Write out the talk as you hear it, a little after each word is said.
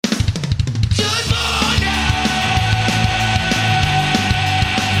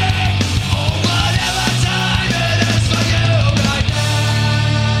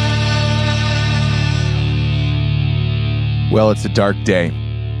Well, it's a dark day.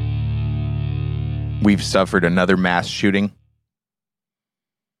 We've suffered another mass shooting.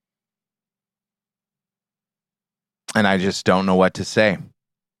 And I just don't know what to say.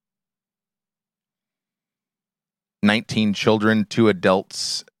 19 children, 2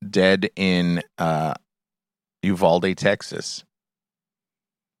 adults dead in Uvalde, Texas.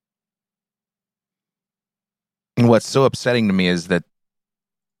 And what's so upsetting to me is that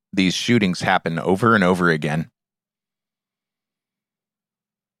these shootings happen over and over again.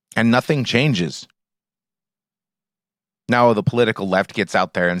 And nothing changes. Now the political left gets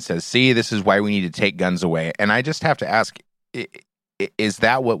out there and says, see, this is why we need to take guns away. And I just have to ask, is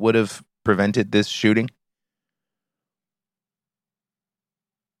that what would have prevented this shooting?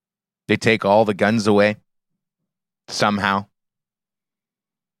 They take all the guns away somehow.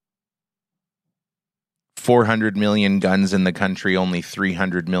 400 million guns in the country, only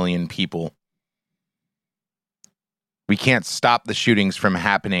 300 million people. We can't stop the shootings from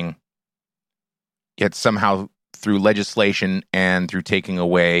happening, yet somehow through legislation and through taking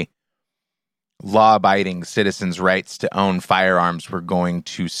away law-abiding citizens' rights to own firearms, we're going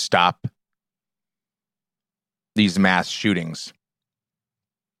to stop these mass shootings.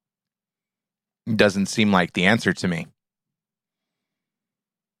 Doesn't seem like the answer to me.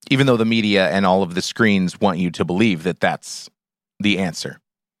 Even though the media and all of the screens want you to believe that that's the answer.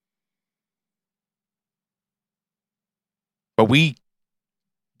 But we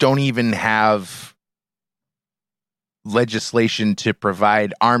don't even have legislation to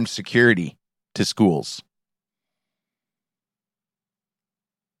provide armed security to schools.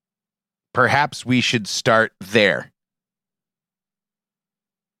 Perhaps we should start there.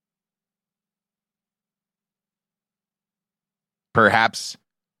 Perhaps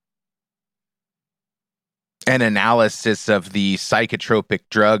an analysis of the psychotropic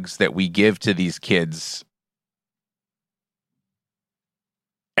drugs that we give to these kids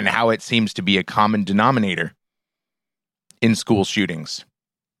and how it seems to be a common denominator in school shootings.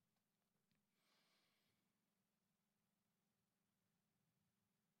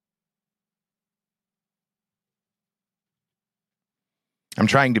 I'm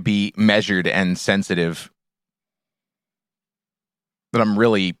trying to be measured and sensitive, but I'm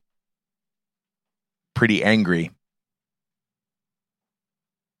really pretty angry.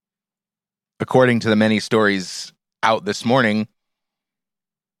 According to the many stories out this morning,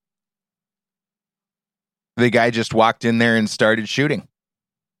 the guy just walked in there and started shooting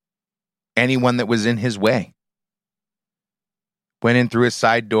anyone that was in his way. Went in through his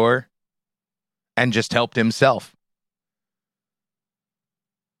side door and just helped himself.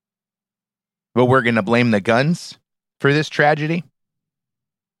 But we're going to blame the guns for this tragedy?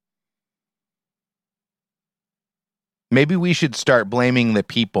 Maybe we should start blaming the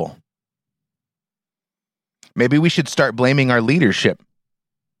people. Maybe we should start blaming our leadership.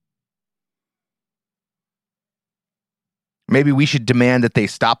 Maybe we should demand that they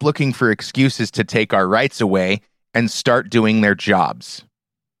stop looking for excuses to take our rights away and start doing their jobs.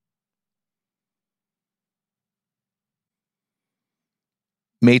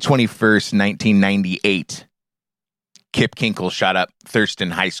 May 21st, 1998, Kip Kinkle shot up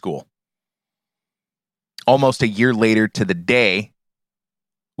Thurston High School. Almost a year later to the day,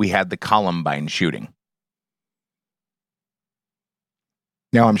 we had the Columbine shooting.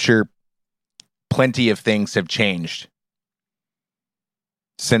 Now, I'm sure plenty of things have changed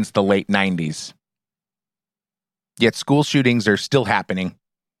since the late 90s. Yet school shootings are still happening.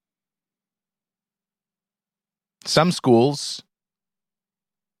 Some schools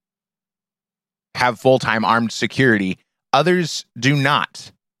have full-time armed security. Others do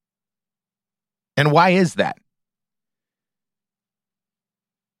not. And why is that?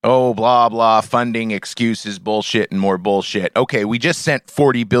 Oh, blah, blah, funding, excuses, bullshit, and more bullshit. Okay, we just sent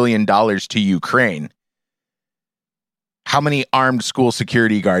 $40 billion to Ukraine. How many armed school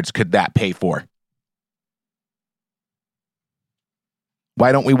security guards could that pay for?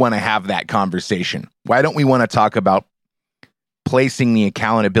 Why don't we want to have that conversation? Why don't we want to talk about placing the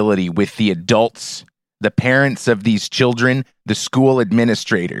accountability with the adults, the parents of these children, the school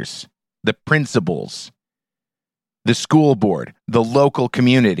administrators, the principals, the school board, the local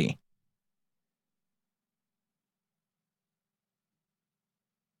community?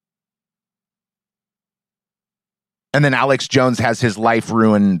 And then Alex Jones has his life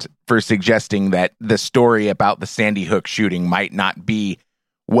ruined for suggesting that the story about the Sandy Hook shooting might not be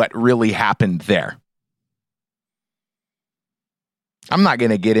what really happened there. I'm not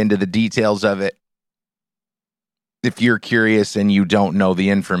going to get into the details of it. If you're curious and you don't know, the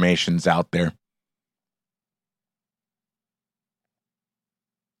information's out there.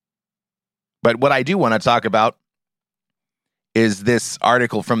 But what I do want to talk about is this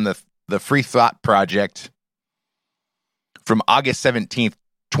article from the Free Thought Project from August 17th,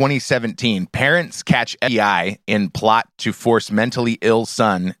 2017. Parents catch FBI in plot to force mentally ill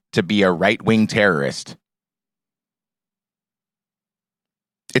son to be a right-wing terrorist.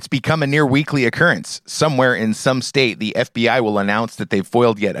 It's become a near weekly occurrence. Somewhere in some state, the FBI will announce that they've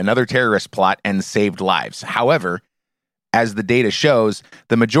foiled yet another terrorist plot and saved lives. However, as the data shows,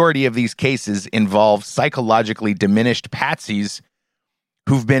 the majority of these cases involve psychologically diminished patsies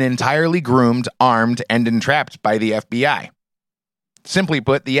who've been entirely groomed, armed, and entrapped by the FBI. Simply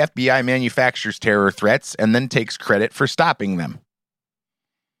put, the FBI manufactures terror threats and then takes credit for stopping them.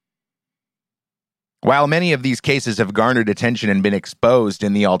 While many of these cases have garnered attention and been exposed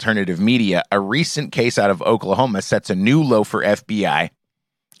in the alternative media, a recent case out of Oklahoma sets a new low for FBI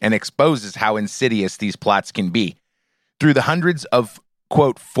and exposes how insidious these plots can be. Through the hundreds of,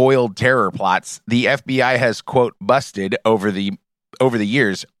 quote, foiled terror plots the FBI has, quote, busted over the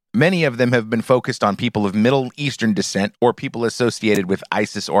years, many of them have been focused on people of Middle Eastern descent or people associated with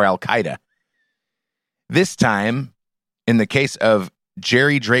ISIS or Al-Qaeda. This time, in the case of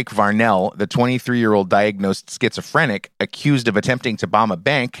Jerry Drake Varnell, the 23-year-old diagnosed schizophrenic accused of attempting to bomb a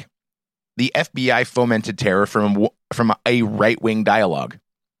bank, the FBI fomented terror from a right-wing dialogue.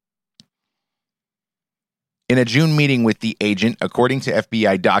 In a June meeting with the agent, according to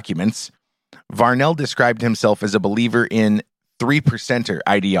FBI documents, Varnell described himself as a believer in three-percenter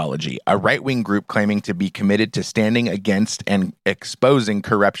ideology, a right-wing group claiming to be committed to standing against and exposing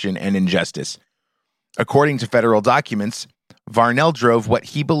corruption and injustice. According to federal documents, Varnell drove what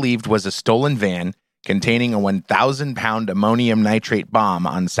he believed was a stolen van containing a 1,000-pound ammonium nitrate bomb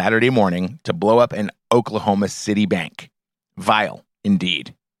on Saturday morning to blow up an Oklahoma City bank. Vile,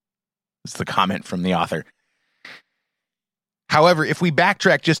 indeed. That's the comment from the author. However, if we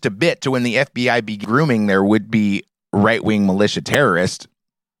backtrack just a bit to when the FBI began grooming their would-be right-wing militia terrorist,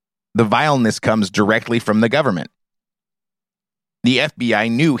 the vileness comes directly from the government. The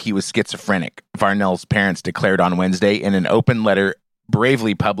FBI knew he was schizophrenic, Varnell's parents declared on Wednesday in an open letter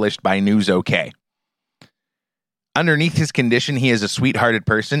bravely published by News OK. Underneath his condition, he is a sweet-hearted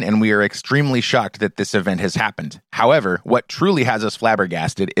person, and we are extremely shocked that this event has happened. However, what truly has us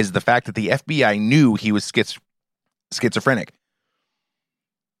flabbergasted is the fact that the FBI knew he was schizophrenic.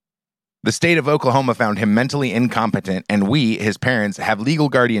 The state of Oklahoma found him mentally incompetent, and we, his parents, have legal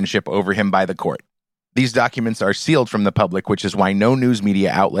guardianship over him by the court. These documents are sealed from the public, which is why no news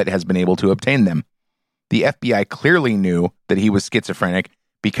media outlet has been able to obtain them. The FBI clearly knew that he was schizophrenic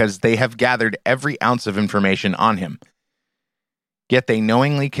because they have gathered every ounce of information on him. Yet they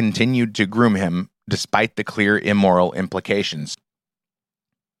knowingly continued to groom him despite the clear immoral implications.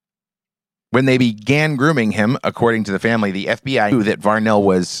 When they began grooming him, according to the family, the FBI knew that Varnell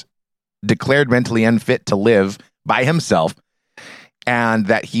was declared mentally unfit to live by himself and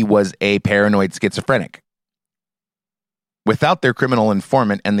that he was a paranoid schizophrenic. Without their criminal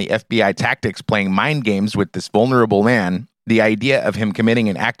informant and the FBI tactics playing mind games with this vulnerable man, the idea of him committing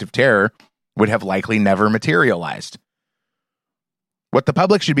an act of terror would have likely never materialized. What the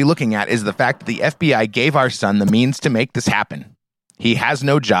public should be looking at is the fact that the FBI gave our son the means to make this happen. He has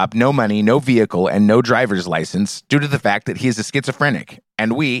no job, no money, no vehicle, and no driver's license due to the fact that he is a schizophrenic,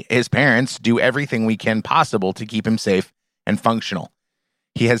 and we, his parents, do everything we can possible to keep him safe and functional.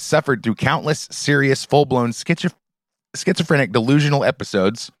 He has suffered through countless serious, full-blown schizophrenic delusional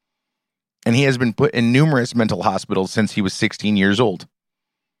episodes, and he has been put in numerous mental hospitals since he was 16 years old.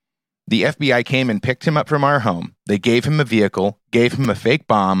 The FBI came and picked him up from our home. They gave him a vehicle, gave him a fake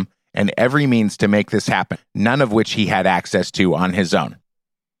bomb, and every means to make this happen, none of which he had access to on his own.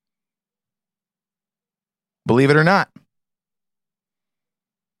 Believe it or not,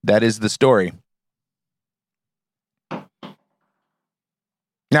 that is the story.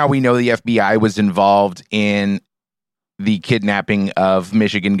 Now we know the FBI was involved in the kidnapping of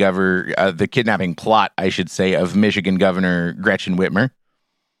Michigan governor, the kidnapping plot, I should say, of Michigan Governor Gretchen Whitmer.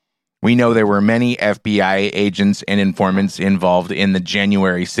 We know there were many FBI agents and informants involved in the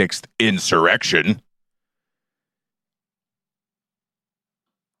January 6th insurrection.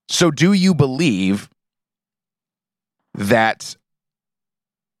 So do you believe that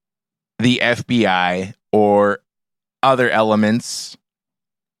the FBI or other elements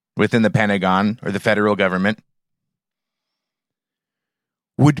within the Pentagon or the federal government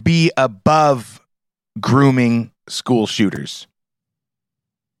would be above grooming school shooters?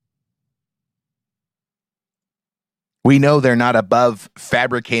 We know they're not above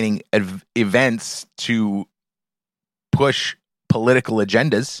fabricating events to push political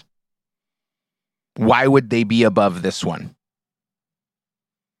agendas. Why would they be above this one?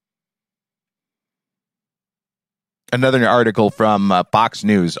 Another article from Fox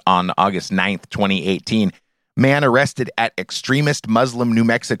News on August 9th, 2018. Man arrested at extremist Muslim New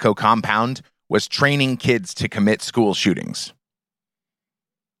Mexico compound was training kids to commit school shootings.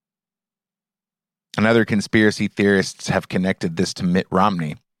 And other conspiracy theorists have connected this to Mitt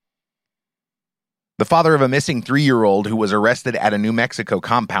Romney. The father of a missing 3-year-old who was arrested at a New Mexico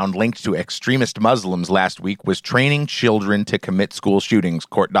compound linked to extremist Muslims last week was training children to commit school shootings,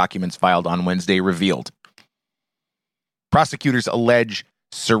 court documents filed on Wednesday revealed. Prosecutors allege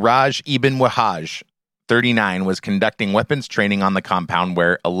Siraj Ibn Wahaj, 39, was conducting weapons training on the compound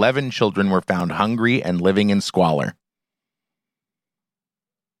where 11 children were found hungry and living in squalor.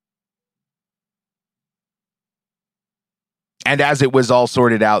 And as it was all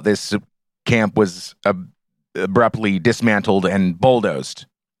sorted out, this camp was abruptly dismantled and bulldozed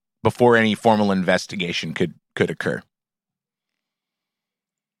before any formal investigation could occur.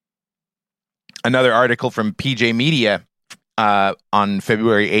 Another article from PJ Media on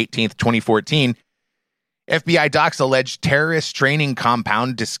February 18th, 2014. FBI docs allege terrorist training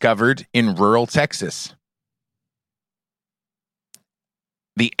compound discovered in rural Texas.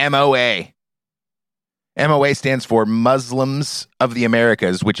 The MOA. MOA stands for Muslims of the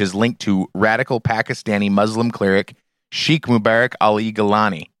Americas, which is linked to radical Pakistani Muslim cleric Sheikh Mubarak Ali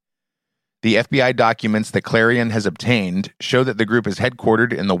Gilani. The FBI documents that Clarion has obtained show that the group is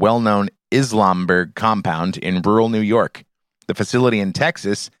headquartered in the well-known Islamberg compound in rural New York. The facility in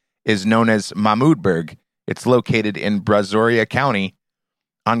Texas is known as Mahmoudberg. It's located in Brazoria County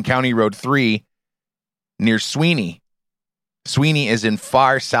on County Road 3 near Sweeney. Sweeney is in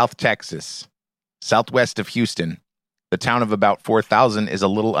far South Texas, southwest of Houston. The town of about 4,000 is a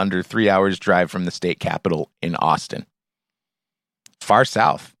little under 3 hours drive from the state capital in Austin. Far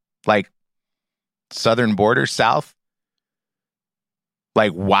south, like southern border south,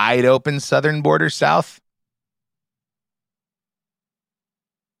 like wide open southern border south.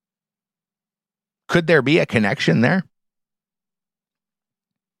 Could there be a connection there?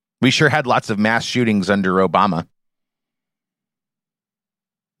 We sure had lots of mass shootings under Obama.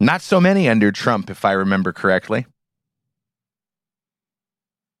 Not so many under Trump, if I remember correctly.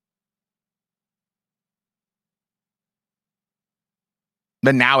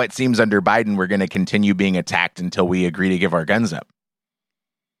 But now it seems under Biden we're going to continue being attacked until we agree to give our guns up.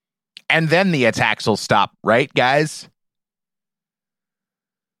 And then the attacks will stop, right, guys?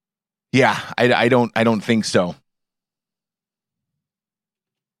 Yeah, I don't think so.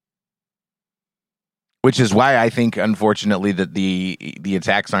 Which is why I think, unfortunately, that the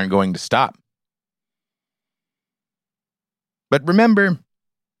attacks aren't going to stop. But remember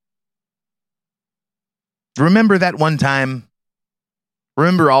that one time.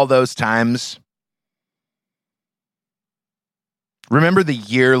 Remember all those times. Remember the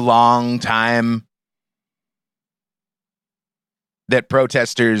year-long time that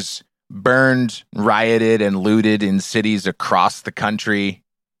protesters burned, rioted, and looted in cities across the country,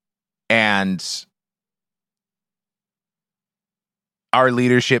 and our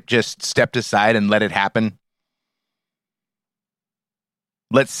leadership just stepped aside and let it happen?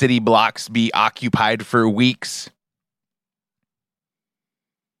 Let city blocks be occupied for weeks.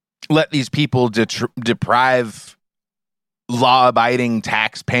 Let these people deprive law-abiding,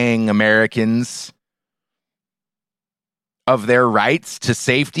 tax-paying Americans of their rights to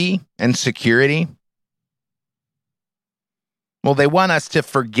safety and security. Well, they want us to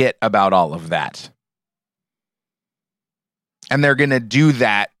forget about all of that. And they're going to do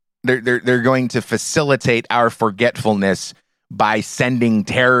that. They're going to facilitate our forgetfulness by sending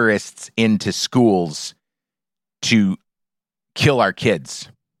terrorists into schools to kill our kids,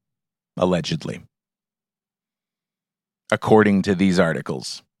 allegedly, according to these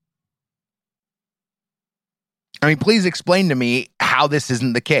articles. I mean, please explain to me how this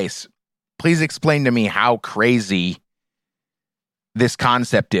isn't the case. Please explain to me how crazy this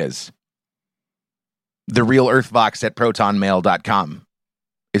concept is. The Real Earthvox at protonmail.com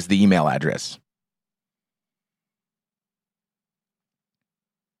is the email address.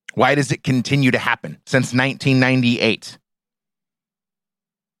 Why does it continue to happen since 1998?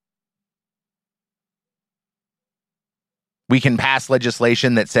 We can pass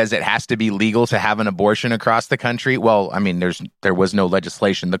legislation that says it has to be legal to have an abortion across the country. Well, I mean, there was no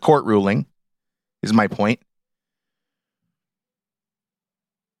legislation. The court ruling is my point.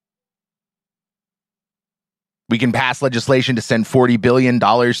 We can pass legislation to send $40 billion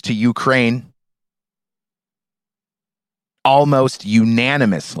to Ukraine almost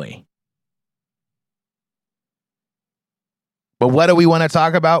unanimously. But what do we want to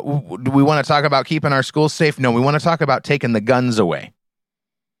talk about? Do we want to talk about keeping our schools safe? No, we want to talk about taking the guns away.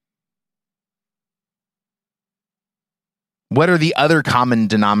 What are the other common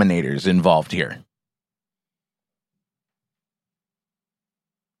denominators involved here?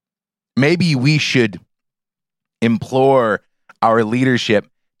 Maybe we should implore our leadership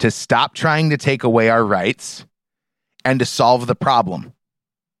to stop trying to take away our rights and to solve the problem.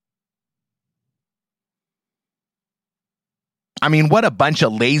 I mean, what a bunch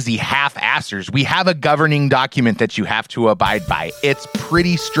of lazy half-assers. We have a governing document that you have to abide by. It's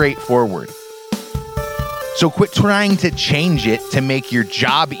pretty straightforward. So quit trying to change it to make your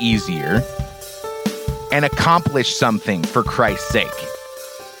job easier and accomplish something for Christ's sake.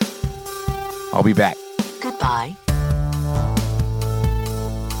 I'll be back. Goodbye.